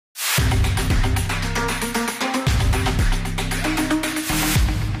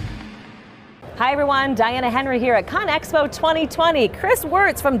Hi everyone, Diana Henry here at ConExpo 2020. Chris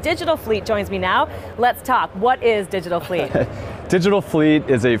Wirtz from Digital Fleet joins me now. Let's talk. What is Digital Fleet? Digital Fleet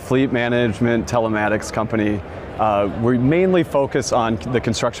is a fleet management telematics company. We mainly focus on the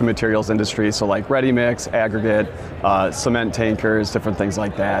construction materials industry, so like ready mix, aggregate, cement tankers, different things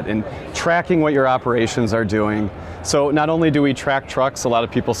like that, and tracking what your operations are doing. So not only do we track trucks, a lot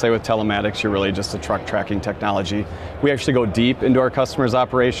of people say with telematics you're really just a truck tracking technology. We actually go deep into our customers'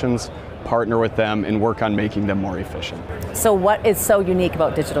 operations, partner with them, and work on making them more efficient. So what is so unique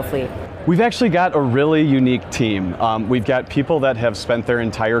about Digital Fleet? We've actually got a really unique team. We've got people that have spent their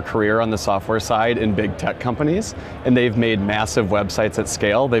entire career on the software side in big tech companies, and they've made massive websites at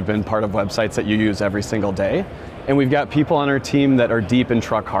scale. They've been part of websites that you use every single day. And we've got people on our team that are deep in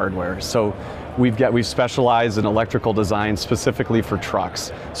truck hardware. So we've specialized in electrical design specifically for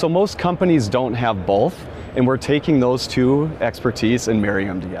trucks. So most companies don't have both, and we're taking those two expertise and marrying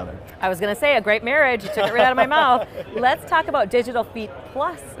them together. I was going to say a great marriage. You took it right out of my mouth. Let's talk about Digital Fleet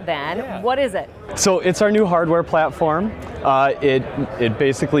Plus then. Yeah. What is it? So it's our new hardware platform. It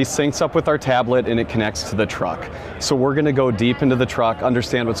basically syncs up with our tablet and it connects to the truck. So we're going to go deep into the truck,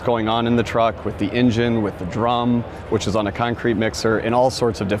 understand what's going on in the truck with the engine, with the drum, which is on a concrete mixer, and all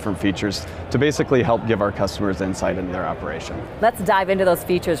sorts of different features to basically help give our customers insight into their operation. Let's dive into those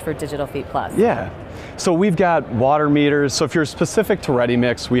features for Digital Fleet Plus. Yeah. So we've got water meters. So if you're specific to ready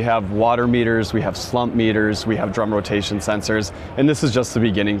mix, we have water meters, we have slump meters, we have drum rotation sensors, and this is just the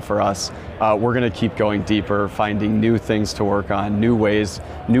beginning for us. We're going to keep going deeper, finding new things to work on, new ways,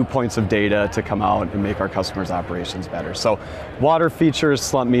 new points of data to come out and make our customers' operations better. So water features,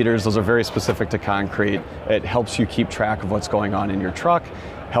 slump meters, those are very specific to concrete. It helps you keep track of what's going on in your truck,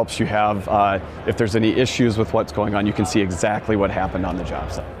 helps you have, if there's any issues with what's going on, you can see exactly what happened on the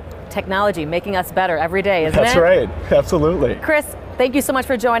job site. Technology making us better every day, isn't it? That's right, absolutely. Chris, thank you so much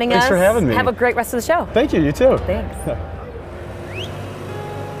for joining us. Thanks for having me. Have a great rest of the show. Thank you, you too. Thanks.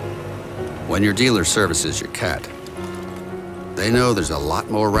 When your dealer services your Cat, they know there's a lot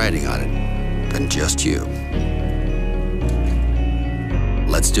more riding on it than just you.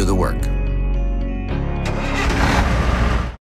 Let's do the work.